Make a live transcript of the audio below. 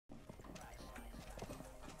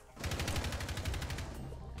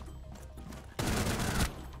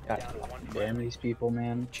God damn these people,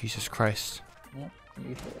 man. Jesus Christ. Yep,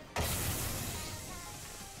 you should.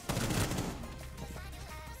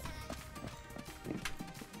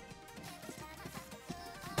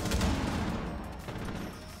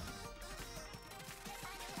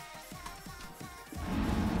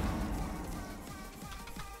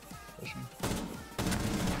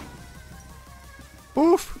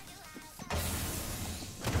 Oof.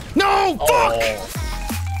 No! Fuck! Oh.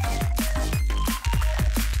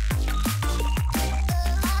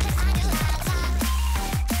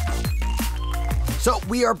 So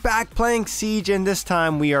we are back playing Siege, and this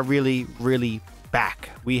time we are really back.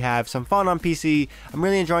 We have some fun on PC. I'm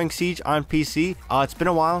really enjoying Siege on PC. It's been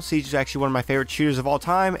a while. Siege is actually one of my favorite shooters of all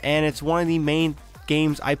time, and it's one of the main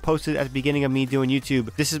games I posted at the beginning of me doing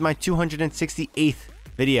YouTube. This is my 268th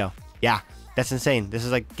video. Yeah, that's insane. This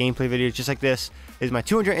is like gameplay videos just like this. This is my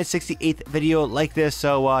 268th video like this.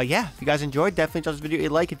 So yeah, if you guys enjoyed, definitely drop this video a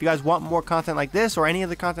like. If you guys want more content like this or any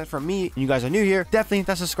other content from me and you guys are new here, definitely hit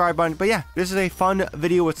that subscribe button. But yeah, this is a fun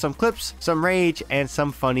video with some clips, some rage, and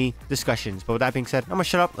some funny discussions. But with that being said, I'm gonna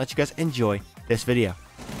shut up, let you guys enjoy this video.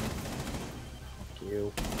 Thank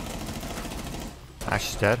you.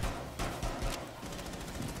 Ash is dead.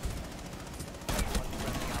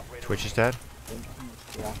 Twitch is dead.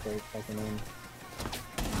 Yeah, great fucking in.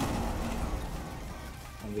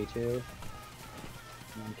 1v2.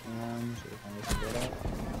 On cams. If I get up.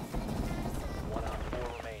 1 on 4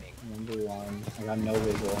 remaining. 1v1. I got no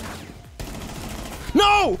visual.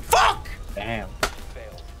 No! Fuck! Damn.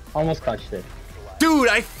 Almost clutched it. Dude,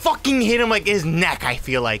 I fucking hit him like his neck, I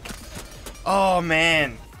feel like. Oh,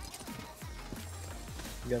 man.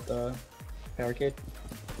 You got the barricade?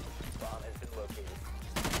 Bomb has been located.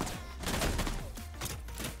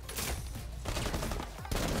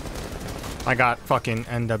 I got fucking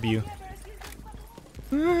NW.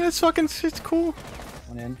 It's cool.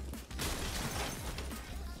 One in.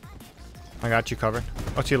 I got you covered.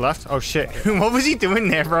 Oh, to your left? Oh, shit. What was he doing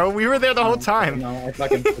there, bro? We were there the whole time. No, I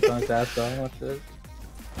fucking put on his ass, though. What's it?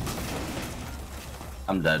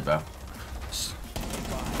 I'm dead, bro.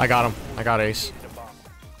 I got him. I got Ace.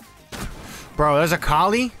 Bro, there's a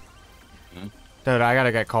collie? Dude, I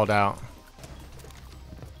gotta get called out.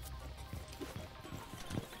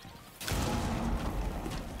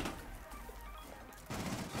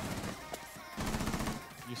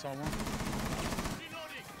 You saw one?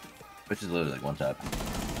 Which is literally like one tap. Good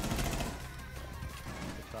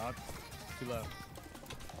shot. Too low.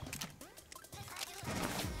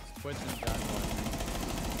 Twitch and Jack.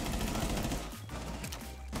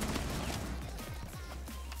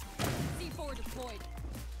 C4 deployed.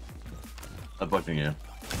 I'm pushing you.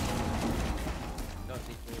 No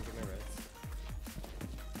C4, give me reds.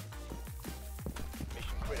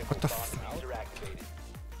 Mission critical. What the bomb user activated.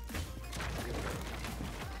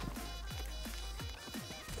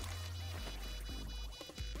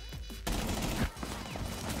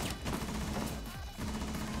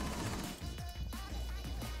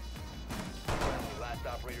 Last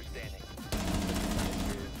operator standing.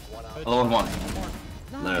 1 on Hello, one.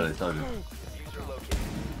 Literally, told you. user located.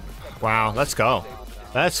 Wow, let's go.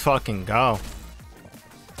 Let's fucking go.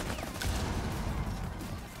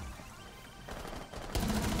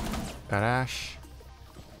 Got Ash.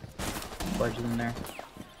 Ledge in there.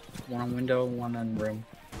 One on window, one on room.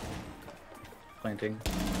 Planting.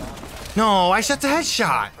 No, I shot the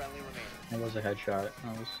headshot. Friendly remaining. That was a headshot.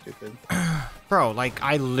 That was stupid. Bro, like,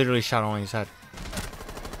 I literally shot only his head.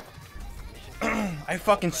 I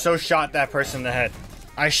fucking so shot that person in the head.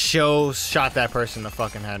 I shot that person in the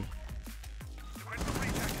fucking head.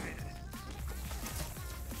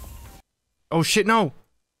 Oh shit, no.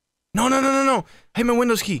 No, no, no, no, no. Hey, my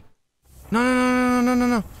Windows key. No, no, no, no, no, no,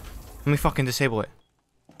 no. Let me fucking disable it.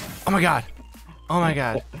 Oh my god. Oh my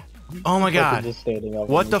god. Oh my god. Just standing up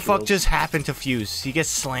What on the fuck shield. just happened to Fuse? He gets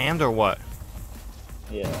slammed or what?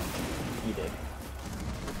 Yeah, he did.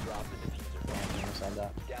 Drop the diffuser. I said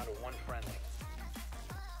that. Down to 1 friendly.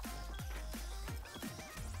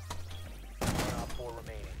 1 on 4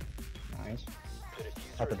 remaining. Nice. The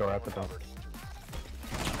diffuser At the door, is at the door. recovered.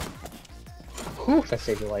 Whew, that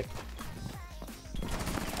saved your life.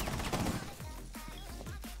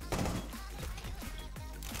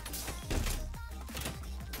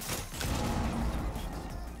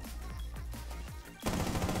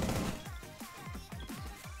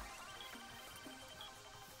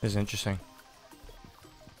 This is interesting.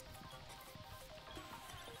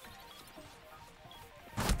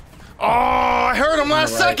 Oh, I heard him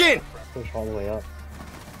last Right. second! Push all the way up.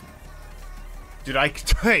 Dude,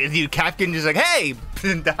 dude, Captain just like, hey,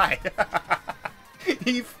 didn't die.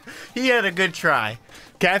 he had a good try.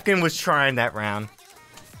 Captain was trying that round.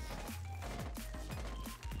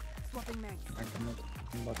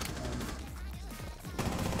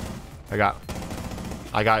 I got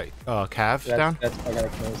Cav down. That's I gotta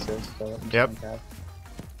kill assist. So I'm just Yep. gonna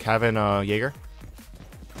Cav and Jaeger.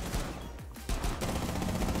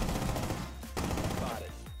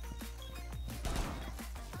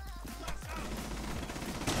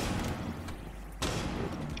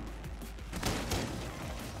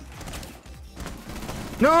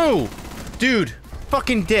 No! Dude!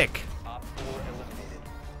 Fucking dick!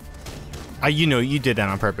 You know, you did that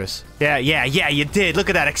on purpose. Yeah, you did. Look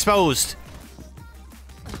at that, exposed.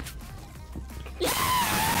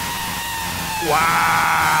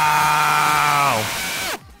 Wow!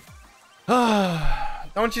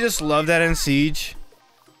 Don't you just love that in Siege?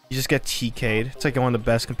 You just get TK'd. It's like one of the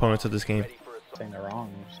best components of this game. saying they're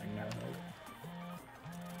wrong. I'm saying they're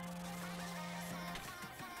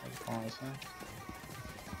right. Honestly.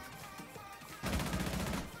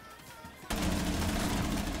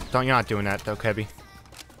 Don't, you're not doing that though, Kebby.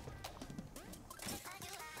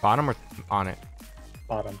 Bottom or on it?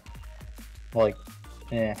 Bottom. Like,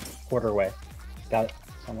 yeah, quarter way. Got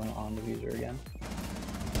someone on the user again.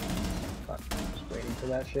 Fuck, just waiting for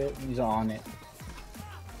that shit. He's on it.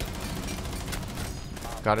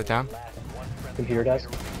 Got it down? Computer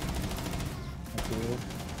desk.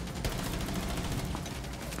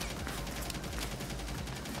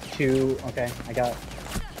 Two, okay, I got.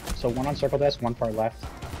 So one on circle desk, one part left.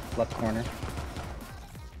 Left corner.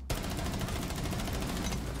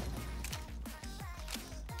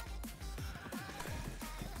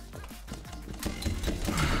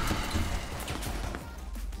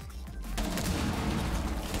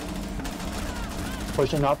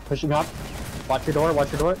 Pushing up, pushing up. Watch your door,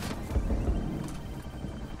 watch your door.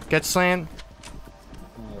 Get slammed.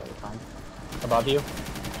 Above you.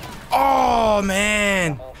 Oh,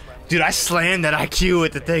 man. Dude, I slammed that IQ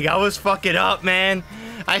with the thing. I was fucking up, man.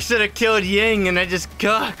 I should have killed Ying and I just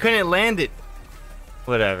couldn't land it.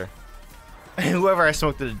 Whatever. Whoever I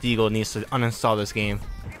smoked at the Deagle needs to uninstall this game.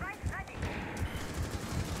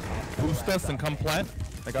 Boost us and come plant.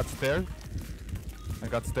 I got stairs. I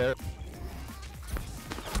got stairs.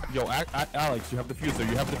 Yo, Alex, you have the fuser.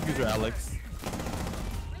 You have the fuser, Alex.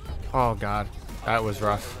 Oh god, that was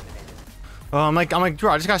rough. Oh, I'm like,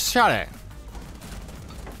 bro, I just got shot at.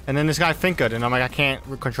 And then this guy Finka, and I'm like, I can't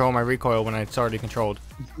control my recoil when it's already controlled.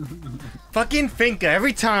 Fucking Finka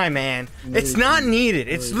every time, man. It's not needed.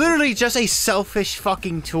 It's literally just a selfish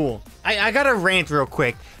fucking tool. I gotta rant real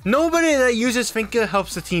quick. Nobody that uses Finka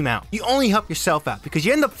helps the team out. You only help yourself out because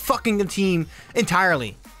you end up fucking the team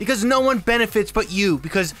entirely. Because no one benefits but you.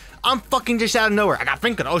 Because I'm fucking just out of nowhere. I got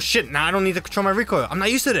Finka. Oh shit, now I don't need to control my recoil. I'm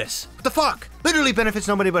not used to this. What the fuck? Literally benefits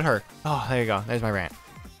nobody but her. Oh, there you go. There's my rant.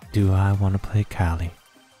 Do I want to play Cali?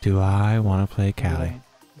 Do I want to play Cali?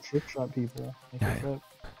 Trick shot people.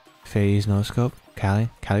 Phase no scope. Cali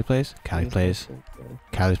plays. Cali plays.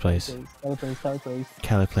 Cali plays.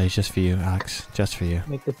 Cali plays just for you, Alex. Just for you.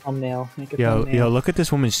 Make the thumbnail. Make a thumbnail. Yo, look at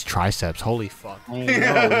this woman's triceps. Holy fuck. I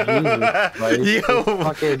know, Jesus,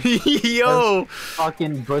 right? Yo.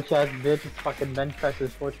 Fucking butch ass bitch. Fucking bench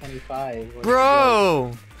presses 425.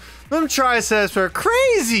 Bro, them triceps are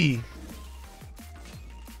crazy.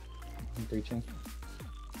 I'm preaching.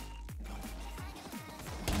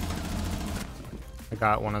 I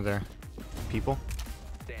got one of their people.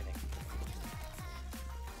 Standing.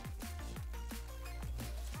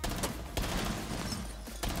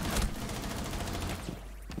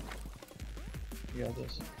 You got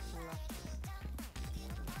this.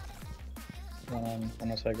 One on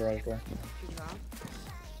the side garage door.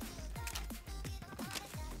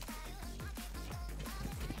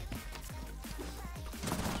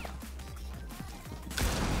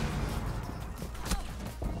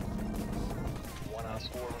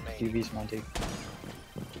 UV's Monty.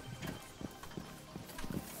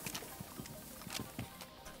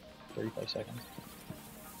 $35 seconds.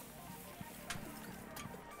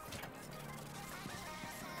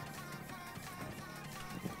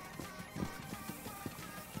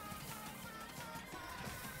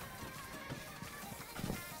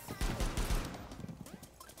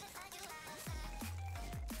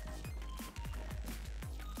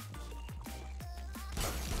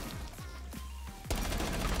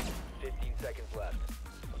 Seconds left.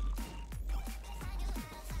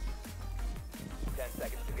 10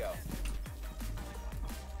 seconds to go.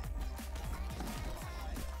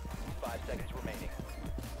 5 seconds remaining.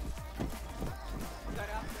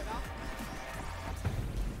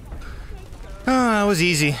 That was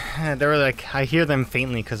easy. They were like, I hear them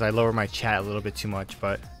faintly because I lower my chat a little bit too much,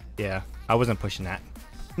 but yeah, I wasn't pushing that.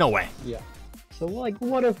 No way. Yeah. So like,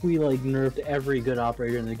 what if we like nerfed every good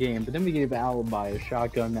operator in the game, but then we gave Alibi a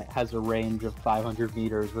shotgun that has a range of 500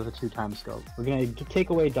 meters with a 2x scope? We're gonna take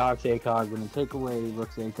away Doc's ACOG, we're gonna take away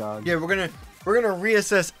Rook's ACOG. Yeah, we're gonna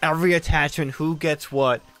reassess every attachment, who gets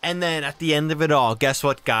what, and then at the end of it all, guess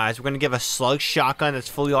what, guys? We're gonna give a slug shotgun that's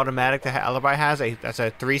fully automatic that Alibi has. That's a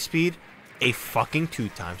 3-speed, a fucking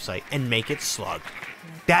 2x sight, and make it slug.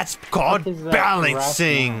 That's called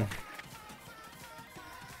balancing.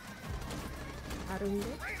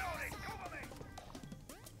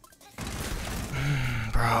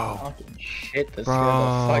 Bro. Fucking shit, that scared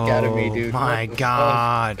the fuck out of me, dude. My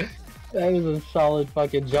god. That was a solid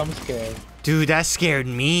fucking jump scare. Dude, that scared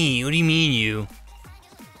me. What do you mean, you?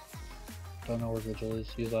 Don't know where Vigil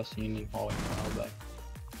is. He's less unique hauling now, but.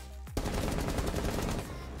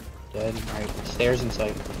 Dead. Alright, stairs in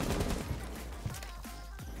sight.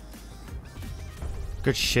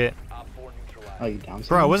 Good shit. Oh, you down?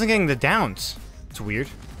 Bro, I wasn't getting the downs. It's weird.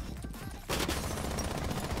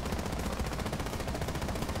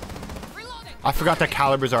 I forgot that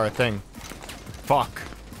calibers are a thing. Fuck.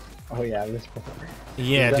 Oh yeah, this.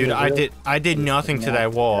 Yeah, dude, I did nothing to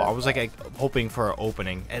that wall. I was like hoping for an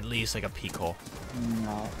opening, at least like a peek hole.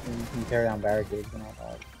 No, you can carry down barricades and all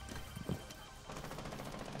that.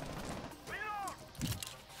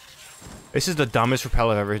 This is the dumbest rappel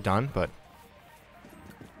I've ever done, but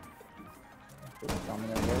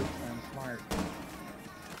Smart.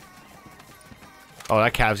 oh,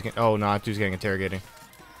 that cab's getting. Oh no, that dude's getting interrogating.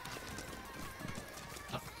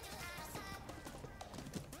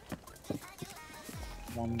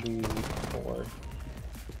 One D4.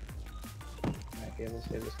 Might be able to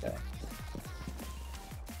save this guy.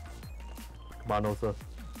 Come on, Osa.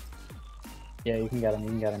 Yeah, you can get him. You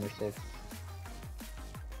can get him. You're safe.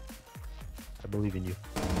 I believe in you.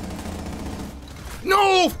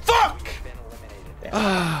 No, fuck!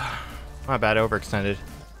 My bad, overextended.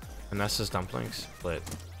 And that's just dumplings. Split.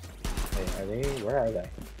 Wait, are they? Where are they?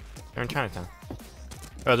 They're in Chinatown.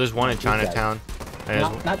 Oh, there's one in Chinatown.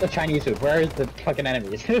 Not the Chinese food. Where is the fucking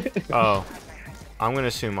enemies? Oh, I'm gonna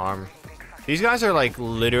assume arm. These guys are like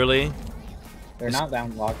literally. They're not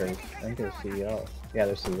down lockers. I think they're CEO. Yeah,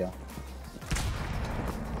 they're CEO.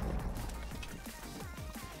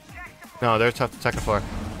 No, they're tough to second floor.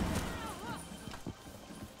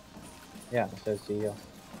 Yeah, it says CEO.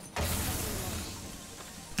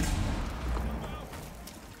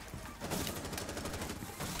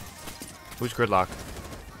 Who's gridlock?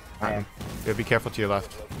 I am. Yeah, be careful to your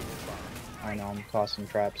left. I know, I'm tossing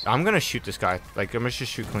traps. I'm gonna shoot this guy. Like, I'm gonna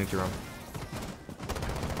just shoot clean through him.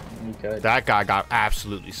 You could. That guy got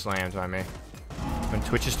absolutely slammed by me. When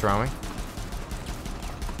Twitch is throwing.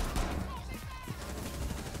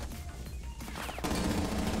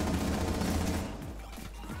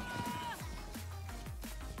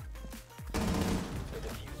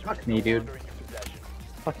 Fuck me, dude.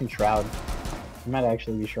 Fucking Shroud. It might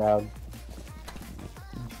actually be Shroud.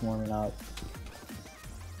 I'm just warming up.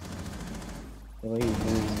 The way he's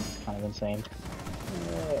moving is kind of insane.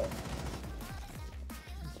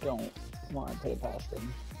 Don't want to put it past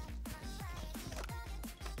him.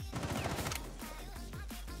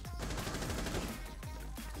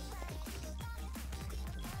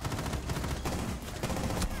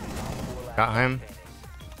 Got him.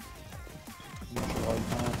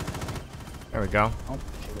 There we go. Oh,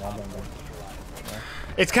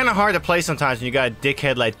 It's kind of hard to play sometimes when you got a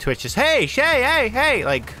dickhead like Twitch. Just hey, hey.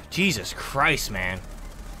 Like, Jesus Christ, man.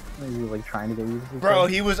 Are you like trying to get you? Bro,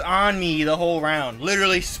 he was on me the whole round.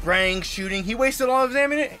 Literally spraying, shooting. He wasted all of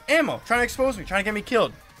his ammo. Trying to expose me. Trying to get me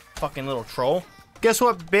killed. Fucking little troll. Guess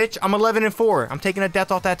what, bitch? I'm 11-4. I'm taking a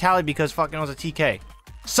death off that tally because fucking it was a TK.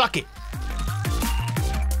 Suck it.